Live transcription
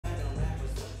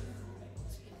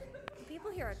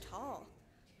people here are tall.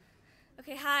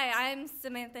 Okay, hi, I'm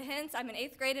Samantha Hintz. I'm in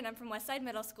 8th grade and I'm from Westside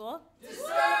Middle School. Disturb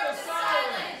the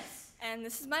silence! And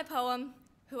this is my poem,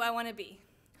 Who I Want to Be.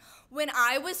 When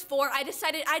I was 4, I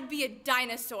decided I'd be a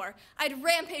dinosaur. I'd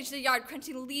rampage the yard,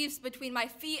 crunching leaves between my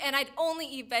feet, and I'd only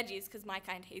eat veggies, because my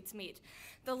kind hates meat.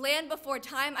 The land before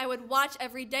time I would watch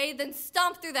every day, then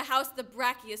stomp through the house the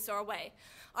brachiosaur way.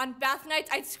 On bath nights,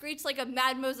 I'd screech like a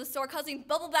mad mosasaur, causing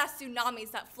bubble bath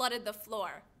tsunamis that flooded the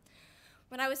floor.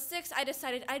 When I was 6, I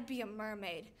decided I'd be a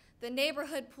mermaid. The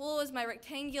neighborhood pool was my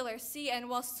rectangular sea, and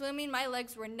while swimming, my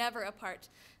legs were never apart.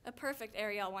 A perfect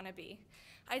Ariel wannabe.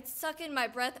 I'd suck in my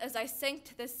breath as I sank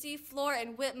to the sea floor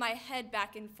and whip my head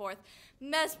back and forth,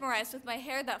 mesmerized with my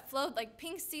hair that flowed like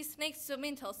pink sea snakes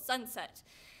swimming till sunset.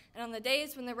 And on the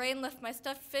days when the rain left my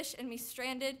stuffed fish and me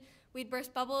stranded, we'd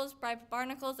burst bubbles, bribe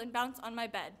barnacles, and bounce on my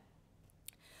bed.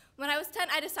 When I was 10,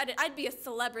 I decided I'd be a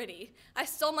celebrity. I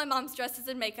stole my mom's dresses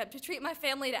and makeup to treat my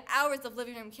family to hours of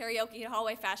living room karaoke and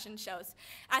hallway fashion shows.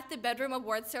 At the bedroom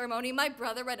awards ceremony, my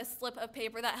brother read a slip of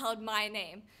paper that held my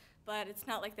name. But it's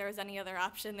not like there was any other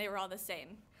option. They were all the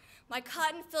same. My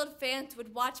cotton-filled fans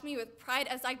would watch me with pride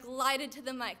as I glided to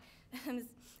the mic.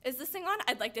 Is this thing on?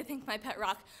 I'd like to thank my pet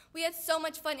rock. We had so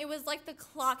much fun, it was like the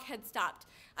clock had stopped.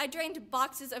 I drained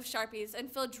boxes of Sharpies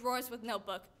and filled drawers with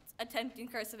notebooks, attempting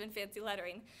cursive and fancy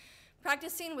lettering,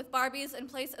 practicing with Barbies in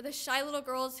place of the shy little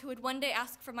girls who would one day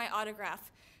ask for my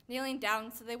autograph, kneeling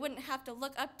down so they wouldn't have to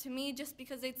look up to me just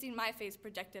because they'd seen my face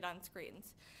projected on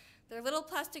screens. Their little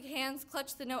plastic hands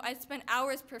clutched the note I'd spent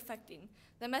hours perfecting,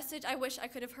 the message I wish I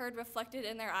could have heard reflected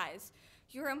in their eyes.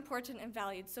 You're important and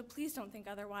valued, so please don't think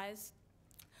otherwise.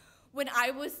 When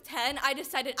I was 10, I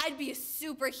decided I'd be a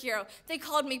superhero. They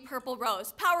called me Purple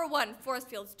Rose. Power 1, force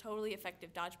fields, totally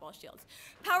effective dodgeball shields.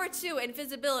 Power 2,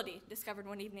 invisibility, discovered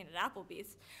one evening at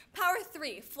Applebee's. Power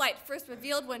 3, flight, first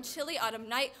revealed one chilly autumn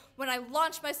night when I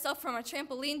launched myself from a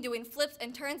trampoline doing flips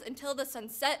and turns until the sun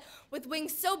set with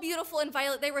wings so beautiful and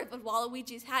violet they rivaled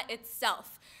Waluigi's hat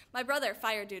itself. My brother,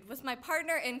 Fire Dude, was my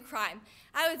partner in crime.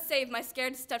 I would save my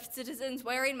scared stuffed citizens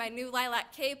wearing my new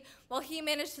lilac cape while he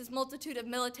managed his multitude of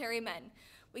military men.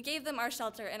 We gave them our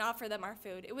shelter and offered them our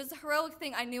food. It was a heroic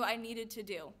thing I knew I needed to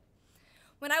do.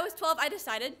 When I was 12, I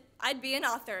decided I'd be an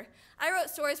author. I wrote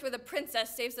stories where the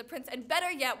princess saves the prince, and better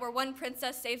yet, where one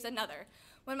princess saves another.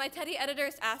 When my Teddy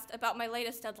editors asked about my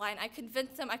latest deadline, I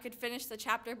convinced them I could finish the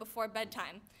chapter before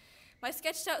bedtime. My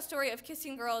sketched out story of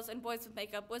kissing girls and boys with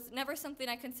makeup was never something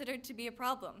I considered to be a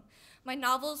problem. My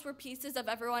novels were pieces of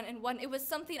everyone in one. It was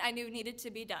something I knew needed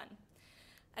to be done.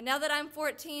 And now that I'm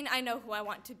 14, I know who I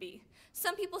want to be.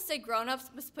 Some people say grown-ups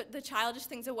must put the childish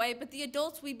things away, but the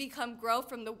adults we become grow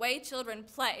from the way children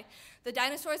play. The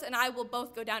dinosaurs and I will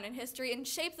both go down in history and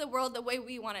shape the world the way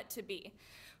we want it to be.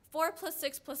 4 plus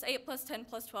 6 plus 8 plus 10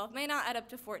 plus 12 may not add up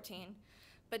to 14.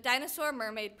 But dinosaur,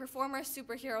 mermaid, performer,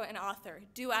 superhero, and author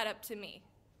do add up to me.